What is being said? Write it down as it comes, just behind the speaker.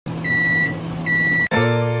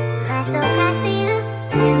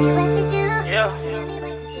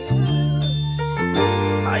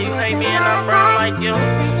like you.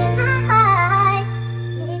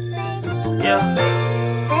 Yeah.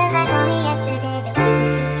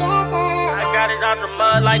 I got it out the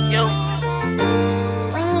mud like you.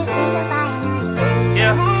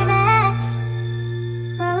 Yeah.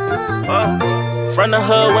 From the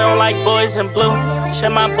hood, we don't like boys in blue. Share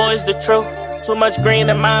my boys the truth. Too much green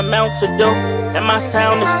in my amount to do, and my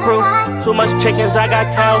sound is proof. Too much chickens, I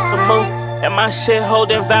got cows to move, and my shit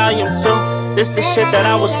holding volume too. This the shit that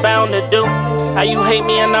I was bound to do. How you hate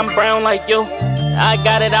me and I'm brown like you. I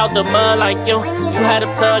got it out the mud like you. You had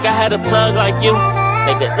a plug, I had a plug like you.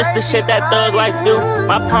 Nigga, this the shit that thug life do.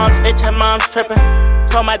 My palms itch and mom's tripping.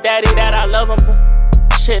 Told my daddy that I love him,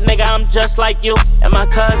 but shit, nigga, I'm just like you. And my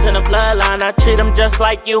cousin, a bloodline, I treat him just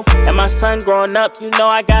like you. And my son growing up, you know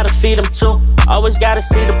I gotta feed him too. Always gotta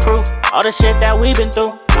see the proof, all the shit that we been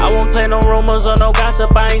through. I won't play no rumors or no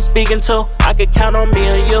gossip I ain't speaking to. I could count on me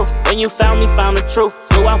or you. When you found me, found the truth.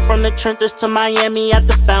 Flew out from the trenches to Miami at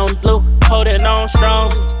the Fountain Blue. Holding on strong.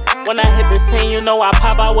 When I hit the scene, you know I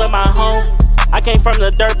pop out with my homies. I came from the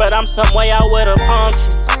dirt, but I'm some way out with a palm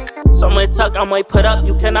trees. Somewhere tuck, I'm way put up,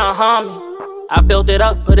 you cannot harm me. I built it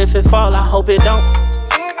up, but if it fall, I hope it don't.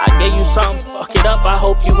 I gave you something, fuck it up, I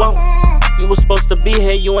hope you won't. You was supposed to be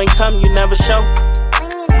here, you ain't come, you never show.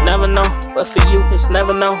 Never know, but for you, it's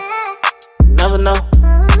never know. Never know.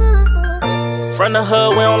 From the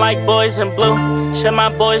hood, we don't like boys in blue. Share my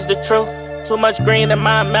boys the truth. Too much green in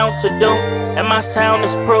my amount to do, and my sound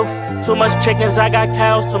is proof. Too much chickens, I got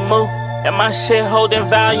cows to move, and my shit holding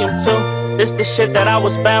volume too. This the shit that I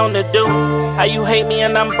was bound to do. How you hate me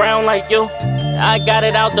and I'm brown like you. I got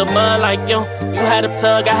it out the mud like you. You had a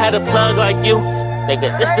plug, I had a plug like you.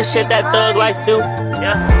 Nigga, this the shit that thug life do.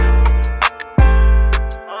 Yeah.